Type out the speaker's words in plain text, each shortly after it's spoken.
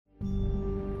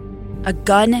a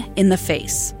gun in the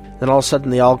face. Then all of a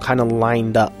sudden, they all kind of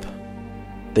lined up.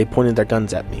 They pointed their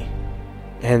guns at me.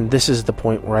 And this is the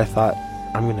point where I thought,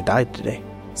 I'm going to die today.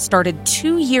 Started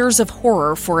 2 years of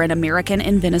horror for an American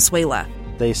in Venezuela.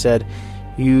 They said,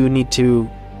 you need to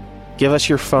give us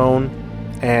your phone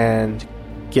and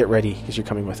get ready because you're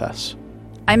coming with us.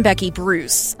 I'm Becky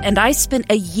Bruce, and I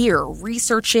spent a year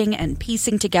researching and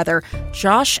piecing together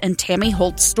Josh and Tammy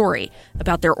Holt's story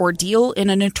about their ordeal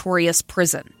in a notorious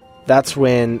prison. That's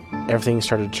when everything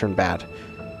started to turn bad.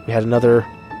 We had another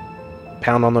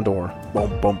pound on the door.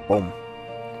 Boom, boom, boom.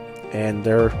 And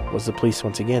there was the police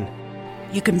once again.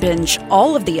 You can binge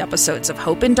all of the episodes of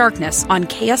Hope in Darkness on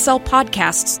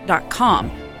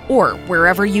KSLpodcasts.com or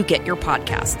wherever you get your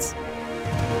podcasts.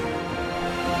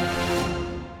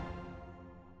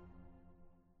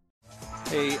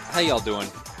 Hey, how y'all doing?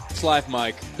 It's Live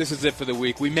Mike. This is it for the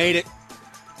week. We made it.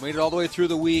 Made it all the way through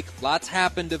the week. Lots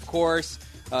happened, of course.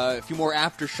 A few more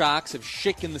aftershocks have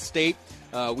shaken the state.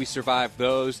 We survived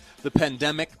those. The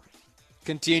pandemic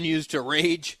continues to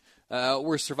rage.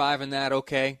 We're surviving that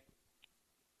okay.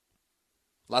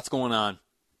 Lots going on.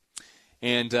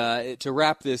 And to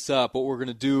wrap this up, what we're going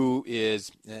to do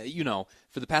is,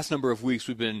 for the past number of weeks,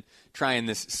 we've been trying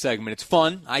this segment. It's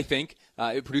fun, I think.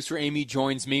 Producer Amy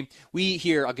joins me.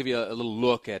 I'll give you a little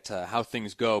look at how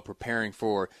things go preparing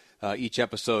for each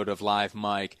episode of Live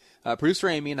Mike. Producer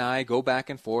Amy and I go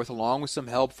back and forth along with some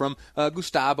help from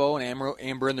Gustavo and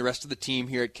Amber and the rest of the team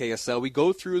here at KSL. We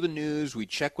go through the news, we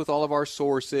check with all of our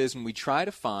sources, and we try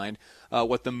to find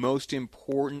what the most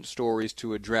important stories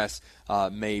to address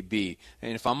may be.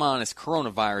 And if I'm honest,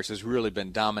 coronavirus has really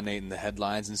been dominating the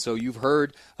headlines, and so you've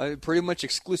heard pretty much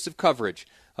exclusive coverage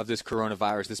of this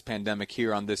coronavirus, this pandemic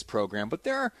here on this program. But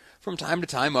there are, from time to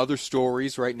time, other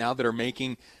stories right now that are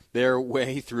making their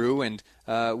way through, and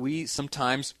we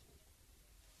sometimes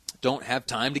don't have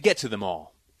time to get to them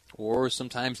all, or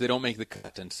sometimes they don't make the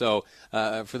cut. And so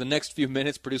for the next few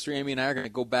minutes, Producer Amy and I are going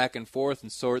to go back and forth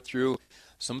and sort through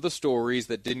some of the stories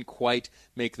that didn't quite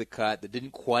make the cut, that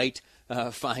didn't quite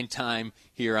find time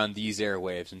here on these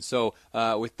airwaves. And so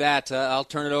with that, I'll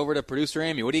turn it over to Producer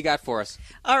Amy. What do you got for us?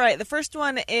 All right. The first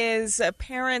one is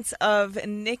parents of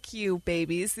NICU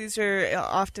babies. These are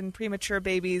often premature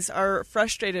babies are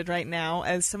frustrated right now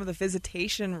as some of the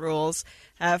visitation rules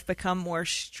have become more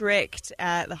strict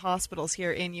at the hospitals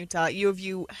here in Utah. U of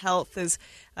U Health is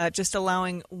just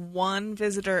allowing one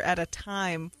visitor at a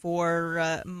time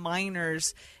for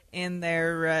minors in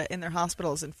their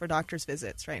hospitals and for doctor's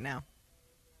visits right now.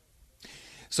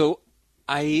 So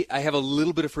I have a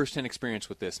little bit of firsthand experience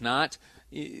with this, not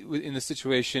in the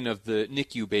situation of the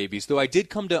NICU babies, though I did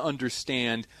come to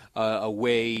understand a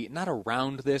way, not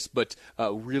around this, but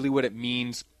really what it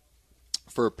means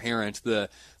for parents. The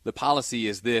policy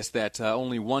is this, that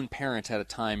only one parent at a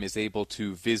time is able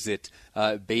to visit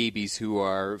babies who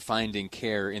are finding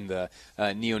care in the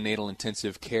neonatal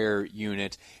intensive care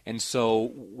unit. And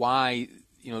so why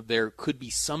there could be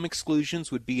some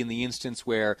exclusions would be in the instance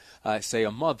where, say,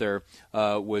 a mother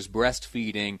was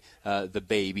breastfeeding the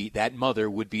baby. That mother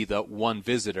would be the one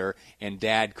visitor, and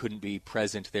dad couldn't be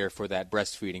present there for that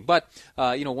breastfeeding. But,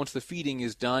 once the feeding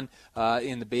is done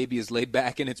and the baby is laid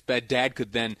back in its bed, dad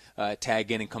could then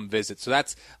tag in and come visit. So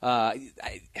that's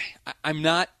I'm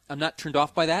not turned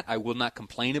off by that. I will not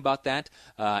complain about that.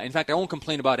 In fact, I won't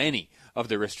complain about any of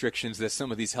the restrictions that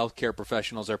some of these healthcare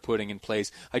professionals are putting in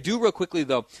place. I do real quickly,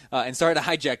 though, and sorry to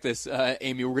hijack this,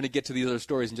 Amy, we're going to get to these other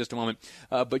stories in just a moment,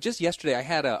 but just yesterday I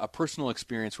had a personal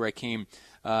experience where I came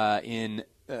in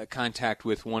contact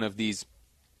with one of these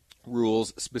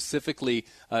rules, specifically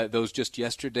those just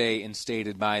yesterday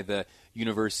instated by the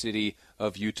University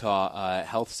of Utah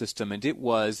health system, and it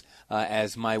was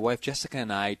as my wife Jessica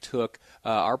and I took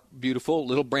our beautiful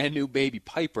little brand new baby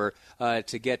Piper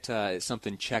to get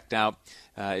something checked out.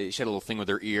 She had a little thing with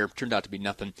her ear, turned out to be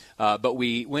nothing, but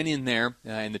we went in there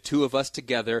and the two of us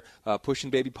together pushing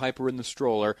baby Piper in the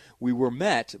stroller. We were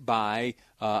met by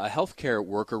a healthcare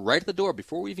worker right at the door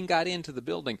before we even got into the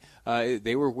building.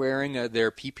 They were wearing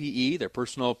their PPE, their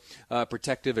personal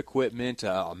protective equipment,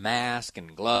 a mask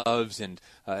and gloves and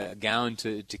a gown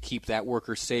to keep that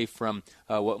worker safe from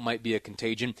what might be a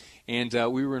contagion. And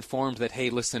we were informed that,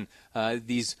 hey, listen,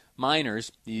 these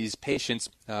minors, these patients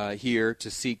here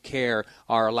to seek care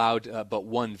are allowed but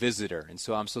one visitor. And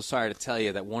so I'm so sorry to tell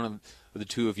you that one of the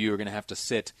two of you are going to have to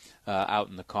sit out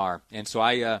in the car. And so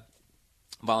I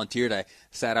volunteered. I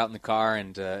sat out in the car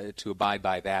and to abide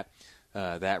by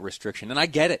that restriction. And I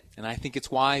get it, and I think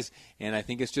it's wise, and I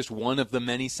think it's just one of the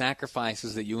many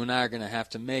sacrifices that you and I are going to have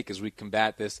to make as we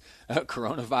combat this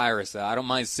coronavirus. I don't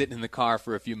mind sitting in the car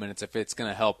for a few minutes if it's going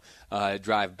to help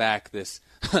drive back this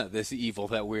this evil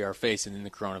that we are facing in the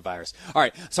coronavirus. All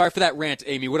right, sorry for that rant,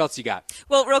 Amy. What else you got?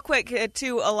 Well, real quick,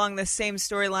 too, along the same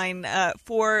storyline,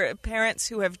 for parents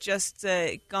who have just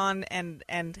gone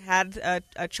and had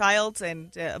a child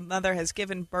and a mother has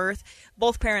given birth,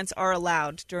 both parents are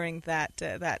allowed during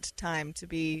that time to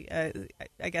be,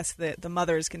 I guess the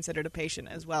mother is considered a patient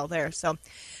as well there. So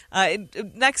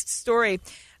next story.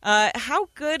 How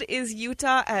good is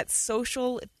Utah at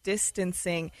social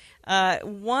distancing?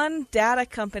 One data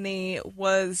company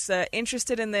was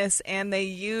interested in this, and they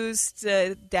used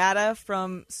data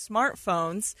from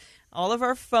smartphones, all of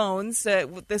our phones.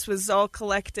 This was all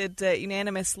collected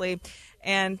unanimously,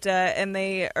 and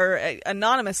they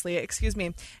anonymously, excuse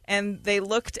me. And they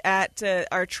looked at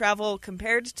our travel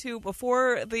compared to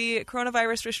before the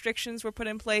coronavirus restrictions were put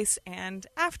in place and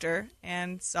after,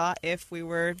 and saw if we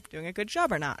were doing a good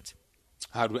job or not.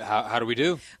 How do we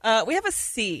do? We have a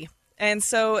C. And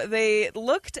so they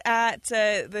looked at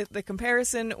the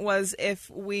comparison was if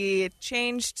we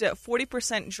changed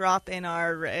 40% drop in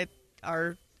our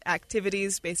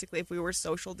activities, basically if we were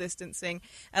social distancing,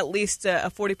 at least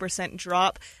a 40%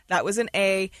 drop. That was an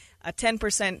A. A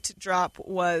 10% drop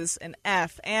was an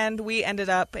F. And we ended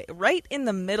up right in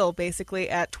the middle, basically,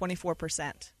 at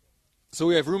 24%. So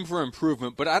we have room for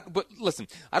improvement. But listen,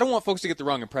 I don't want folks to get the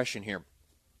wrong impression here.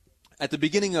 At the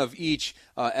beginning of each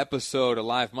episode, a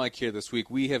live mic here this week,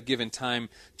 we have given time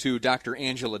to Dr.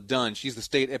 Angela Dunn. She's the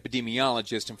state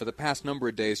epidemiologist, and for the past number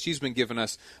of days, she's been giving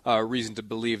us reason to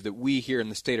believe that we here in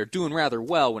the state are doing rather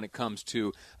well when it comes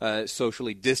to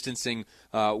socially distancing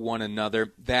one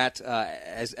another. That,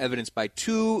 as evidenced by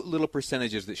two little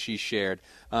percentages that she shared,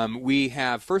 we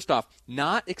have, first off,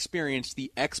 not experienced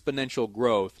the exponential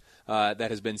growth that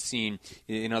has been seen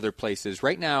in other places.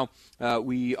 Right now,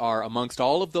 we are amongst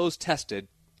all of those tested,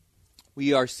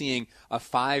 we are seeing a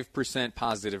 5%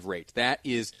 positive rate. That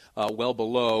is well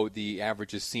below the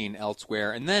averages seen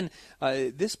elsewhere. And then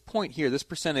this point here, this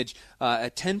percentage,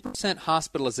 a 10%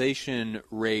 hospitalization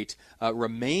rate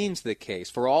remains the case.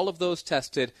 For all of those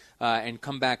tested and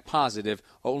come back positive,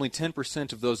 only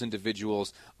 10% of those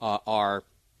individuals are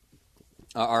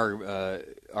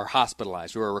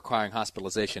hospitalized or are requiring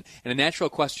hospitalization. And a natural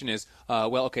question is,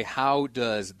 how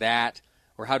does that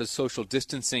or how does social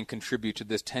distancing contribute to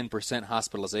this 10%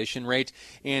 hospitalization rate?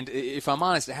 And if I'm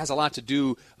honest, it has a lot to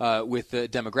do with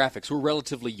demographics. We're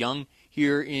relatively young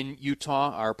here in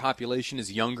Utah. Our population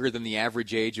is younger than the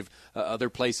average age of other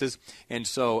places. And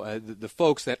so the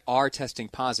folks that are testing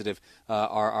positive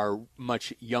are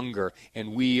much younger.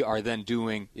 And we are then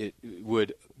doing, it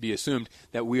would be assumed,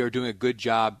 that we are doing a good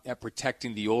job at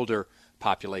protecting the older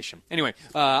population. Anyway,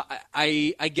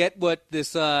 I get what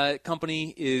this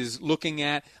company is looking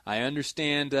at. I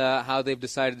understand how they've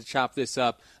decided to chop this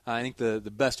up. I think the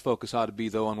best focus ought to be,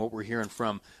 though, on what we're hearing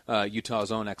from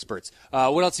Utah's own experts.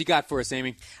 What else you got for us,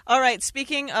 Amy? All right.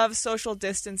 Speaking of social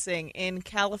distancing, in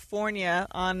California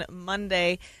on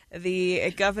Monday, the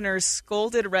governor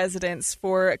scolded residents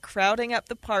for crowding up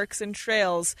the parks and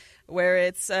trails where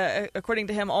it's, according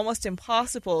to him, almost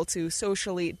impossible to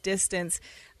socially distance.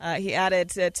 He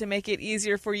added, to make it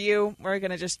easier for you, we're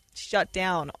going to just shut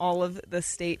down all of the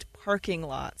state parking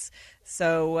lots.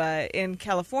 So in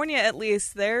California, at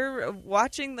least, they're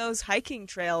watching those hiking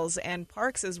trails and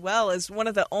parks as well as one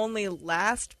of the only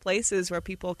last places where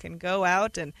people can go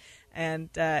out and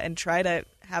try to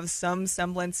have some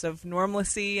semblance of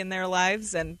normalcy in their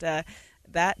lives. And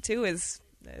that, too, is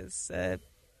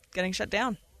getting shut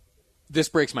down. This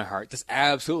breaks my heart. This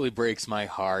absolutely breaks my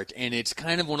heart. And it's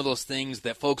kind of one of those things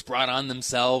that folks brought on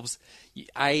themselves.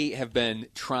 I have been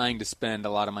trying to spend a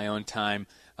lot of my own time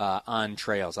on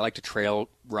trails. I like to trail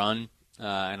run,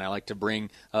 and I like to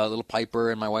bring little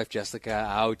Piper and my wife Jessica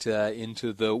out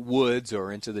into the woods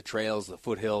or into the trails, the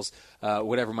foothills,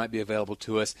 whatever might be available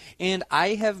to us. And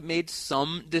I have made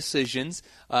some decisions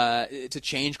to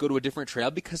change, go to a different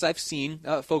trail, because I've seen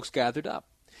folks gathered up.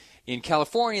 In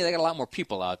California, they got a lot more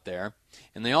people out there,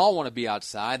 and they all want to be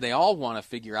outside. They all want to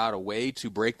figure out a way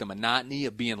to break the monotony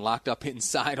of being locked up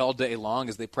inside all day long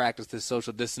as they practice this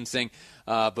social distancing.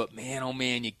 But man, oh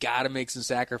man, you got to make some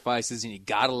sacrifices, and you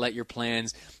got to let your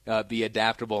plans be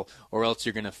adaptable, or else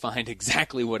you're going to find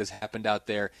exactly what has happened out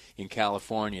there in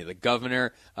California. The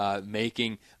governor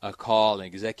making a call, an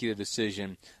executive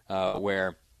decision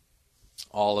where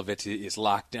all of it is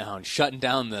locked down, shutting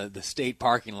down the state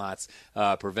parking lots,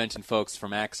 preventing folks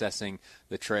from accessing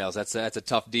the trails. That's a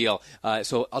tough deal.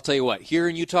 So I'll tell you what, here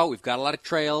in Utah, we've got a lot of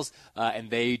trails, and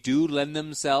they do lend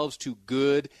themselves to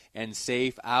good and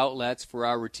safe outlets for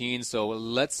our routines. So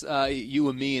let's, you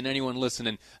and me and anyone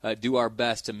listening, do our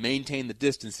best to maintain the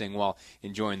distancing while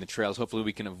enjoying the trails. Hopefully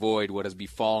we can avoid what has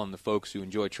befallen the folks who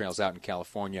enjoy trails out in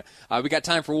California. We got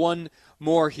time for one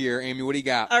more here. Amy, what do you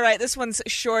got? All right, this one's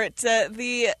short.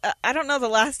 I don't know the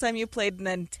last time you played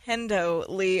Nintendo,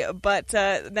 Lee, but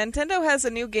Nintendo has a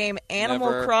new game,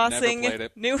 Animal Crossing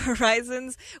New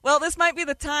Horizons. Well, this might be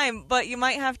the time, but you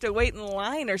might have to wait in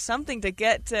line or something to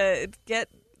get a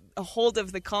hold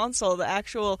of the console. The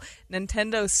actual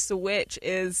Nintendo Switch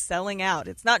is selling out.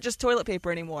 It's not just toilet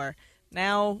paper anymore.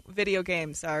 Now video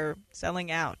games are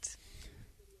selling out.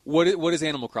 What is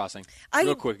Animal Crossing?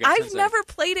 Real quick. I've never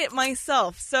played it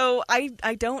myself, so I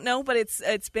don't know, but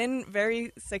it's been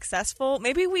very successful.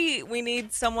 Maybe we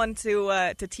need someone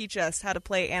to teach us how to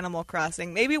play Animal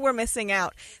Crossing. Maybe we're missing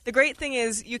out. The great thing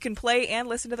is you can play and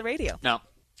listen to the radio. No.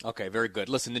 Okay, very good.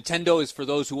 Listen, Nintendo is for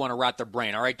those who want to rot their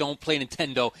brain, all right? Don't play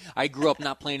Nintendo. I grew up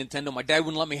not playing Nintendo. My dad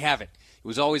wouldn't let me have it. It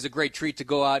was always a great treat to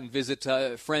go out and visit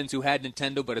friends who had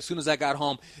Nintendo, but as soon as I got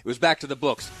home, it was back to the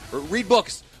books. Read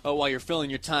books while you're filling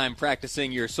your time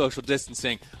practicing your social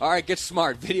distancing. All right, get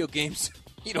smart. Video games,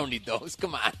 you don't need those.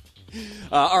 Come on.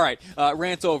 All right,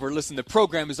 rant's over. Listen, the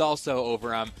program is also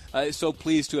over. I'm so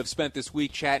pleased to have spent this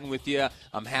week chatting with you.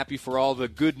 I'm happy for all the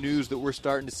good news that we're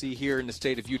starting to see here in the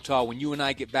state of Utah. When you and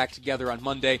I get back together on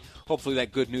Monday, hopefully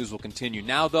that good news will continue.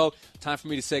 Now, though, time for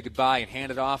me to say goodbye and hand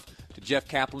it off to Jeff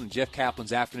Kaplan and Jeff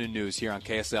Kaplan's Afternoon News here on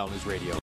KSL News Radio.